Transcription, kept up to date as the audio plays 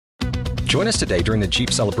Join us today during the Jeep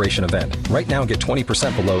Celebration event. Right now, get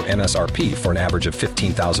 20% below MSRP for an average of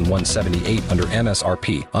 $15,178 under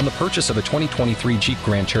MSRP on the purchase of a 2023 Jeep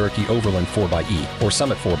Grand Cherokee Overland 4xE or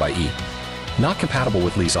Summit 4xE. Not compatible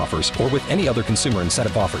with lease offers or with any other consumer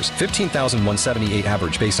incentive offers. $15,178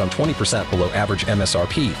 average based on 20% below average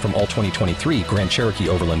MSRP from all 2023 Grand Cherokee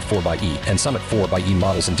Overland 4xE and Summit 4xE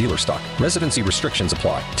models in dealer stock. Residency restrictions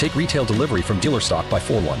apply. Take retail delivery from dealer stock by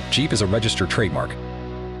 4/1. Jeep is a registered trademark.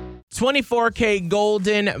 24K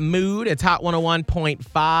Golden Mood. It's Hot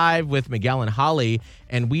 101.5 with Miguel and Holly.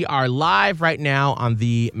 And we are live right now on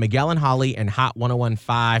the Miguel and Holly and Hot 101.5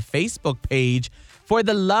 Facebook page for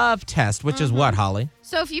the love test, which is what, Holly?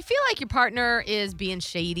 So if you feel like your partner is being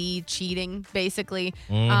shady, cheating, basically,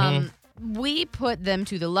 we put them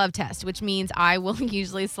to the love test, which means I will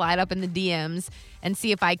usually slide up in the DMs and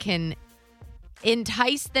see if I can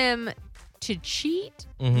entice them to cheat.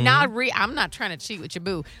 I'm not trying to cheat with your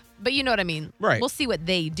boo, but you know what I mean. Right. We'll see what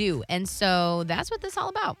they do. And so that's what this is all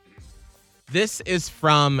about. This is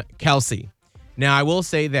from Kelsey. Now, I will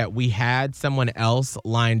say that we had someone else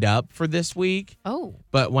lined up for this week. Oh.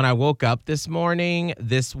 But when I woke up this morning,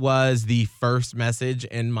 this was the first message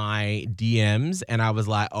in my DMs. And I was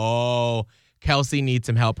like, oh, Kelsey needs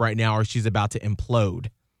some help right now or she's about to implode.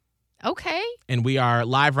 Okay. And we are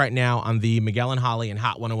live right now on the Miguel and Holly and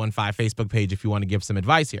Hot 101.5 Facebook page if you want to give some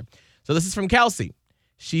advice here. So this is from Kelsey.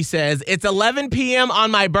 She says, it's 11 p.m.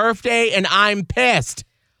 on my birthday and I'm pissed.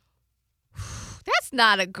 That's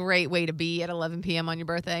not a great way to be at 11 p.m. on your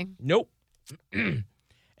birthday. Nope. And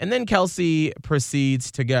then Kelsey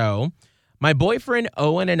proceeds to go, my boyfriend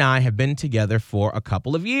Owen and I have been together for a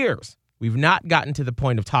couple of years. We've not gotten to the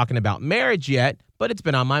point of talking about marriage yet, but it's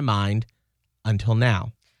been on my mind until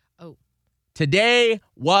now. Oh. Today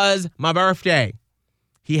was my birthday.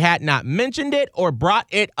 He had not mentioned it or brought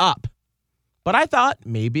it up. But I thought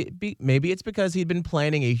maybe it's because he'd been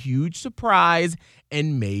planning a huge surprise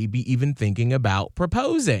and maybe even thinking about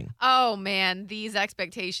proposing. Oh, man. These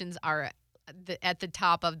expectations are at the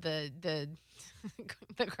top of the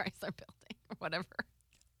Chrysler building or whatever.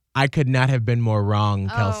 I could not have been more wrong,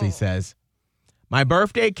 Kelsey says. My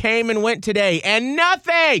birthday came and went today and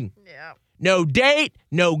nothing. Yeah. No date,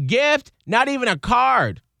 no gift, not even a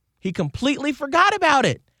card. He completely forgot about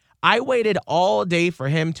it. I waited all day for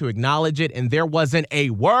him to acknowledge it, and there wasn't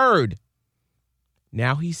a word.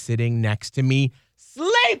 Now he's sitting next to me,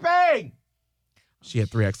 sleeping. She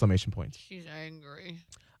had 3 exclamation points. She's angry.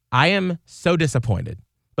 I am so disappointed.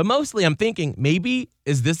 But mostly I'm thinking, maybe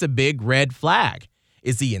is this a big red flag?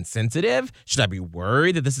 Is he insensitive? Should I be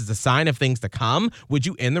worried that this is a sign of things to come? Would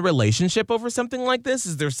you end the relationship over something like this?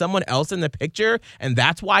 Is there someone else in the picture and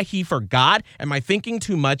that's why he forgot? Am I thinking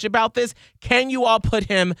too much about this? Can you all put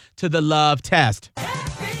him to the love test?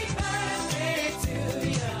 Happy birthday to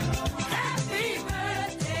you. Happy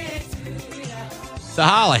birthday to you. So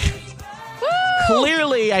Holly,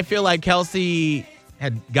 clearly I feel like Kelsey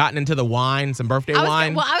had gotten into the wine, some birthday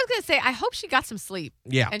wine. I was going to say, I hope she got some sleep.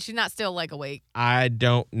 Yeah. And she's not still, like, awake. I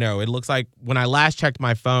don't know. It looks like when I last checked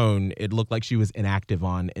my phone, it looked like she was inactive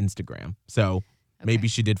on Instagram. So maybe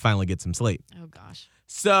she did finally get some sleep. Oh, gosh.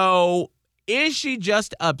 So is she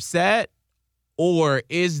just upset or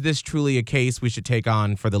is this truly a case we should take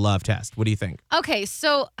on for the love test? What do you think? Okay,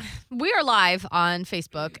 so we are live on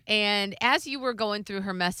Facebook. And as you were going through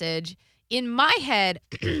her message, in my head,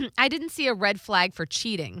 I didn't see a red flag for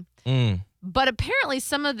cheating. But apparently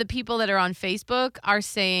some of the people that are on Facebook are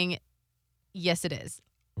saying, yes, it is.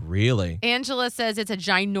 Really? Angela says it's a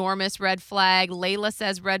ginormous red flag. Layla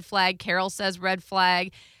says red flag. Carol says red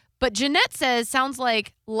flag. But Jeanette says, sounds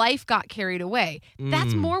like life got carried away.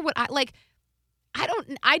 That's more what I like.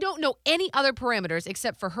 I don't know any other parameters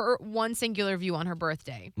except for her one singular view on her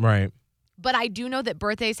birthday. Right. But I do know that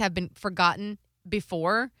birthdays have been forgotten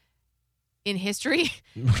before in history.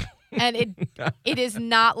 And it is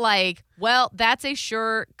not like, well, that's a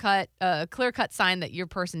clear-cut sign that your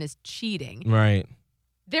person is cheating. Right.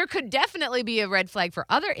 There could definitely be a red flag for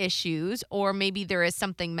other issues, or maybe there is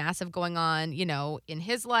something massive going on, in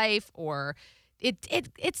his life, or it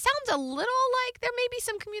sounds a little like there may be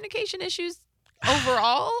some communication issues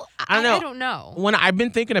overall. I don't know. When I've been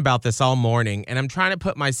thinking about this all morning, and I'm trying to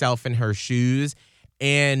put myself in her shoes,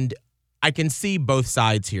 and I can see both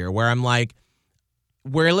sides here where I'm like,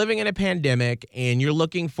 we're living in a pandemic and you're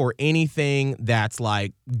looking for anything that's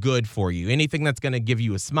like good for you, anything that's going to give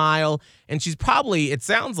you a smile. And she's probably, it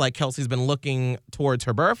sounds like Kelsey's been looking towards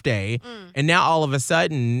her birthday. And now all of a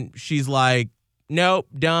sudden she's like, nope,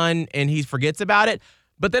 done. And he forgets about it.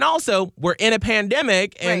 But then also we're in a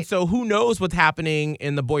pandemic. And so who knows what's happening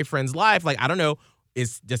in the boyfriend's life? Like, I don't know.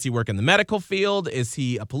 Does he work in the medical field? Is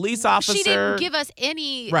he a police officer? She didn't give us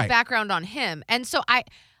any Right. background on him. And so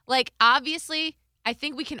obviously, I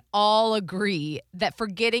think we can all agree that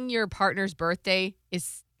forgetting your partner's birthday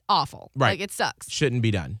is awful. Right. Like, it sucks. Shouldn't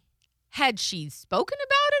be done. Had she spoken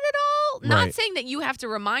about it at all? Not Right. saying that you have to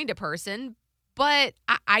remind a person, but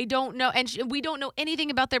I don't know. And we don't know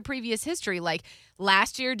anything about their previous history. Like,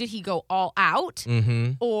 last year, did he go all out?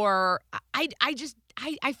 Mm-hmm. Or I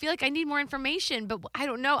feel like I need more information, but I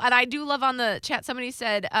don't know. And I do love on the chat, somebody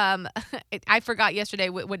said, I forgot yesterday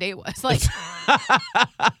what day it was. Like,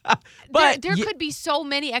 But there could be so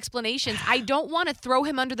many explanations. I don't want to throw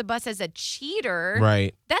him under the bus as a cheater.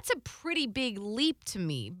 Right. That's a pretty big leap to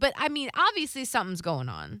me. But I mean, obviously something's going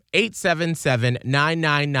on.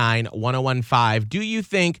 877-999-1015. Do you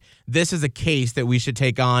think this is a case that we should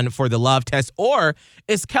take on for the love test? Or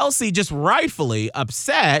is Kelsey just rightfully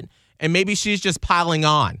upset and maybe she's just piling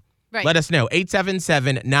on? Right. Let us know.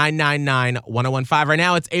 877-999-1015. Right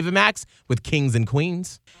now, it's Ava Max with Kings and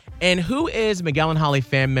Queens. And who is Miguel and Holly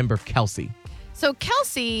fan member Kelsey? So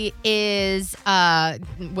Kelsey was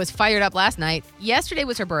fired up last night. Yesterday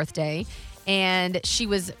was her birthday, and she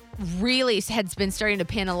had been starting to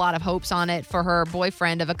pin a lot of hopes on it for her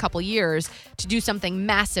boyfriend of a couple years to do something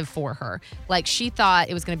massive for her. Like, she thought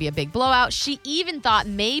it was going to be a big blowout. She even thought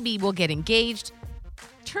maybe we'll get engaged.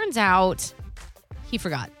 Turns out he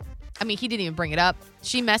forgot. I mean, he didn't even bring it up.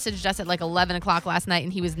 She messaged us at like 11 o'clock last night,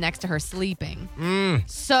 and he was next to her sleeping.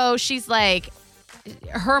 So she's like,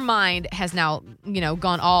 her mind has now,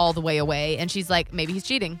 gone all the way away, and she's like, maybe he's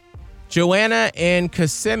cheating. Joanna and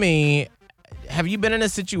Kissimmee, have you been in a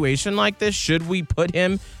situation like this? Should we put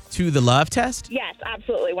him to the love test? Yes,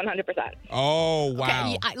 absolutely, 100%. Oh,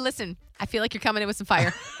 wow. Okay, listen, I feel like you're coming in with some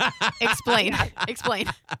fire. Explain. Explain.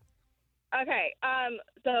 Okay,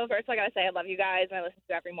 so first I gotta say I love you guys and I listen to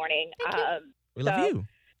you every morning. We love you.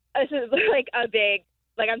 This is like a big,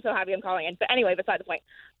 I'm so happy I'm calling in. But anyway, beside the point.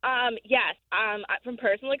 Yes, from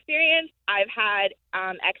personal experience, I've had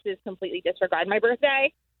exes completely disregard my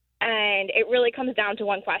birthday, and it really comes down to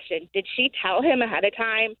one question: did she tell him ahead of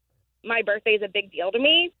time my birthday is a big deal to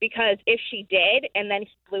me? Because if she did, and then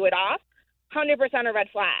he blew it off, 100% a red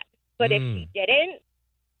flag. But if she didn't,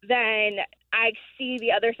 then I see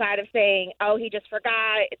the other side of saying, oh, he just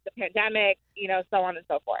forgot, it's a pandemic, so on and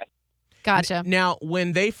so forth. Gotcha. Now,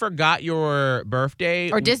 when they forgot your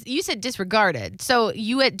birthday... Or you said disregarded. So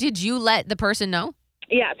did you let the person know?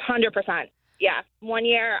 Yes, 100%. Yeah. One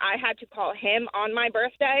year I had to call him on my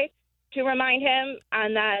birthday to remind him,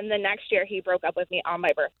 and then the next year he broke up with me on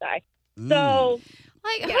my birthday. So...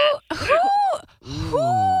 Like, yeah.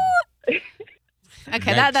 who?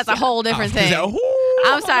 Okay, that's a whole different thing.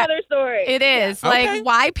 I'm sorry. Another story. It is. Yeah. Like, Okay.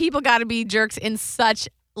 why people got to be jerks in such,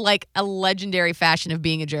 like, a legendary fashion of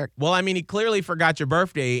being a jerk. Well, I mean, he clearly forgot your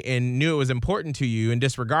birthday and knew it was important to you and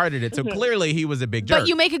disregarded it. So clearly he was a big jerk. But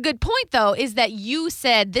you make a good point, though, is that you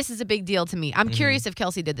said this is a big deal to me. I'm curious if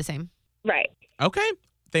Kelsey did the same. Right. Okay.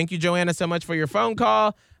 Thank you, Joanna, so much for your phone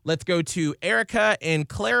call. Let's go to Erica in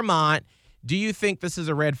Claremont. Do you think this is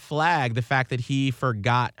a red flag, the fact that he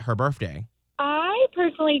forgot her birthday? I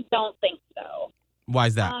personally don't think so. Why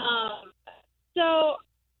is that? So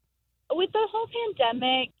with the whole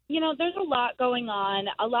pandemic, there's a lot going on.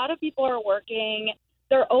 A lot of people are working.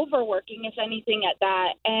 They're overworking, if anything, at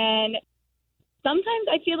that. And sometimes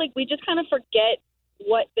I feel like we just kind of forget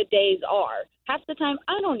what the days are. Half the time,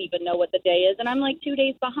 I don't even know what the day is, and I'm like 2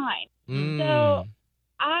 days behind. So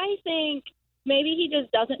I think maybe he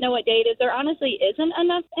just doesn't know what day it is. There honestly isn't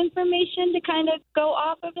enough information to kind of go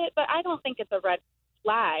off of it, but I don't think it's a red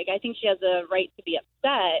flag. I think she has a right to be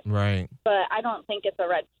upset, Right. but I don't think it's a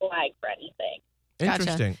red flag for anything. Gotcha.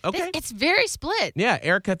 Interesting. Okay. It's very split. Yeah,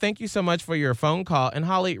 Erica, thank you so much for your phone call. And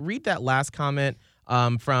Holly, read that last comment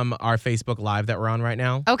from our Facebook Live that we're on right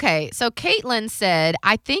now. Okay, so Caitlin said,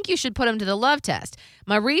 I think you should put him to the love test.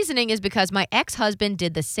 My reasoning is because my ex-husband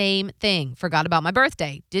did the same thing. Forgot about my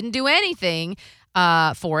birthday. Didn't do anything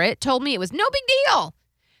for it. Told me it was no big deal.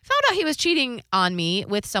 Found out he was cheating on me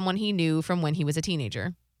with someone he knew from when he was a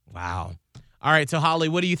teenager. Wow. All right, so Holly,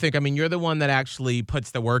 what do you think? I mean, you're the one that actually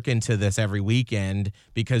puts the work into this every weekend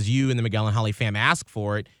because you and the Miguel and Holly fam ask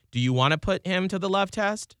for it. Do you want to put him to the love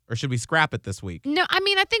test, or should we scrap it this week? No, I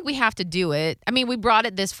mean, I think we have to do it. I mean, we brought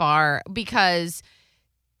it this far because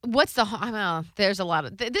there's a lot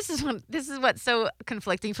of this is what's so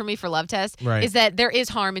conflicting for me for love test Right. is that there is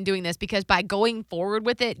harm in doing this because by going forward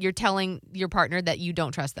with it, you're telling your partner that you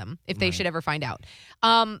don't trust them if they should ever find out.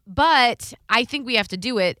 But I think we have to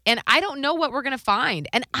do it, and I don't know what we're gonna find,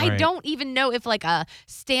 and I Right. don't even know if like a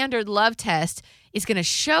standard love test is going to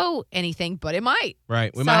show anything, but it might.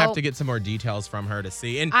 Right. We might have So- to get some more details from her to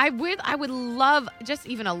see. And I would love just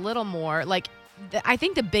even a little more. Like, I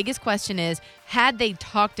think the biggest question is, had they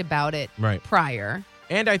talked about it Right. prior?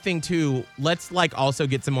 And I think, too, let's also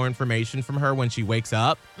get some more information from her when she wakes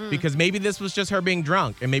up, because maybe this was just her being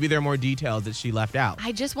drunk, and maybe there are more details that she left out.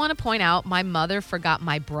 I just want to point out my mother forgot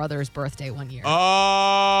my brother's birthday one year.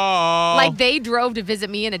 Oh. Like, they drove to visit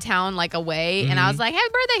me in a town, like, away, and I was like, happy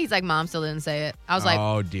birthday. He's like, Mom still didn't say it. I was like,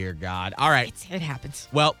 oh, dear God. All right. it happens.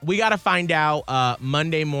 Well, we got to find out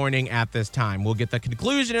Monday morning at this time. We'll get the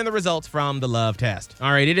conclusion and the results from the love test.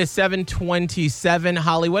 All right, it is 7:27.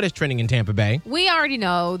 Holly, what is trending in Tampa Bay? We already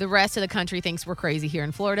know the rest of the country thinks we're crazy here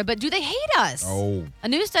in Florida, but do they hate us? Oh. A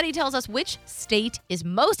new study tells us which state is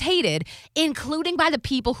most hated, including by the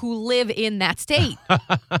people who live in that state.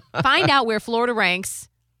 Find out where Florida ranks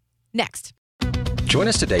next. Join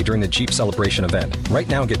us today during the Jeep Celebration event. Right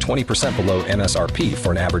now, get 20% below MSRP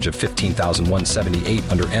for an average of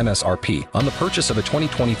 $15,178 under MSRP on the purchase of a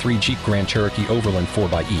 2023 Jeep Grand Cherokee Overland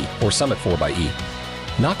 4xE or Summit 4xE.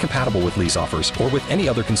 Not compatible with lease offers or with any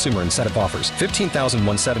other consumer incentive offers.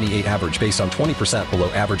 $15,178 average based on 20% below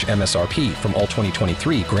average MSRP from all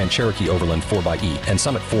 2023 Grand Cherokee Overland 4xE and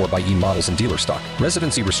Summit 4xE models in dealer stock.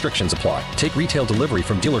 Residency restrictions apply. Take retail delivery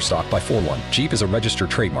from dealer stock by 4/1. Jeep is a registered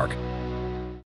trademark.